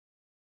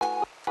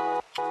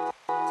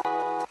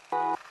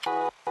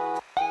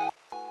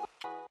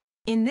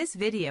In this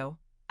video,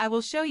 I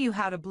will show you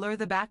how to blur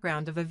the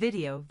background of a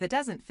video that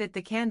doesn't fit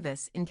the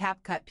canvas in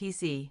Capcut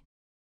PC.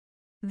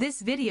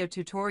 This video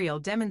tutorial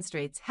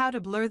demonstrates how to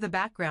blur the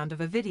background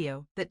of a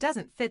video that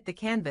doesn't fit the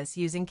canvas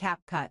using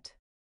Capcut.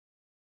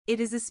 It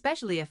is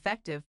especially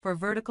effective for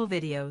vertical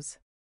videos.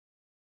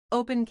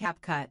 Open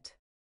Capcut.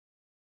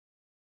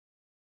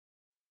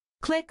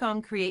 Click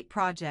on Create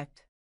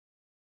Project.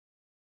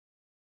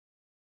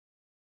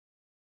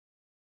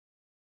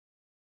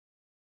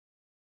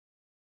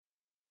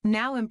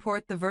 Now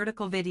import the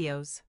vertical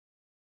videos.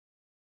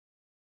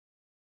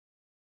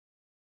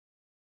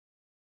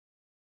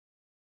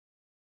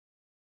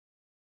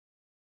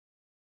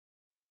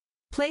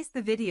 Place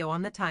the video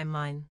on the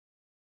timeline.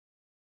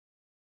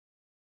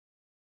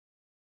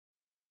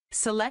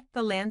 Select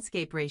the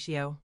landscape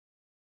ratio.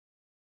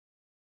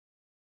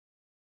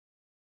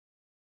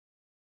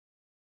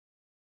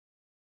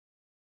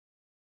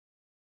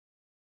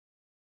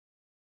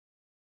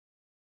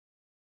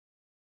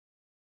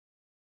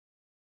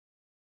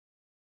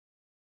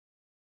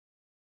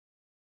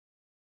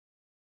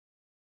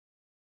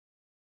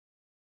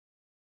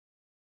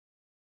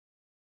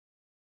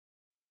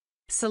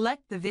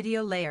 Select the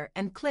video layer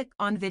and click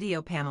on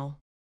Video panel.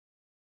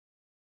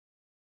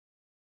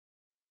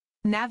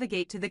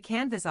 Navigate to the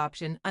Canvas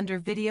option under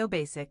Video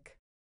Basic.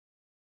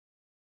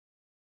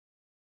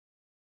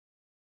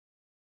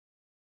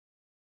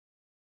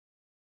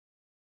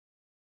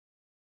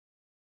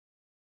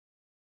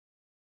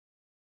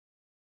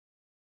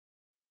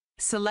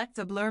 Select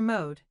a blur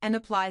mode and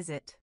applies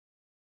it.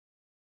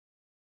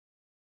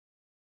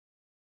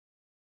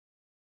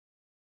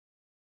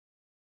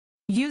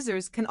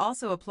 Users can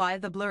also apply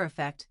the blur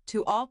effect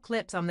to all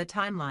clips on the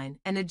timeline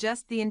and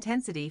adjust the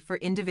intensity for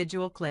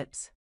individual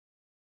clips.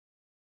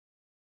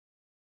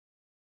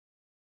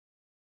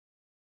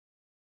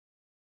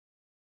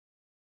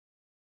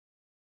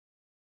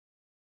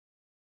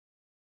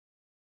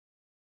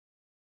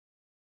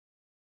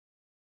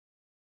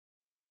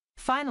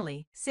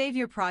 Finally, save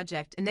your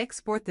project and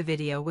export the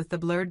video with the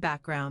blurred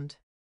background.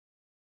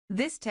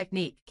 This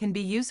technique can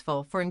be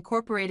useful for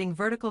incorporating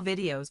vertical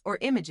videos or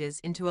images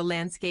into a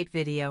landscape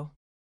video.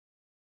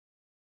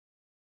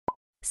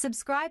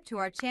 Subscribe to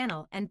our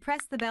channel and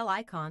press the bell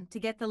icon to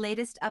get the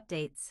latest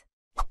updates.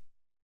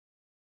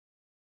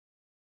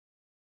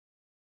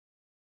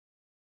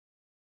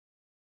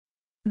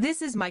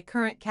 This is my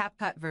current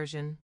CapCut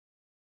version.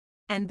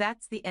 And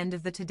that's the end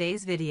of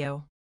today's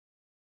video.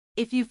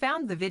 If you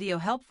found the video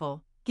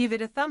helpful, give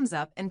it a thumbs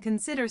up and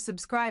consider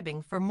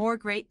subscribing for more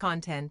great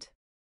content.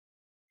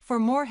 For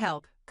more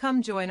help,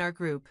 come join our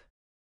group.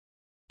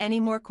 Any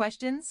more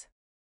questions?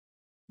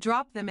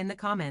 Drop them in the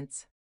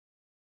comments.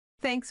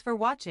 Thanks for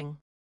watching.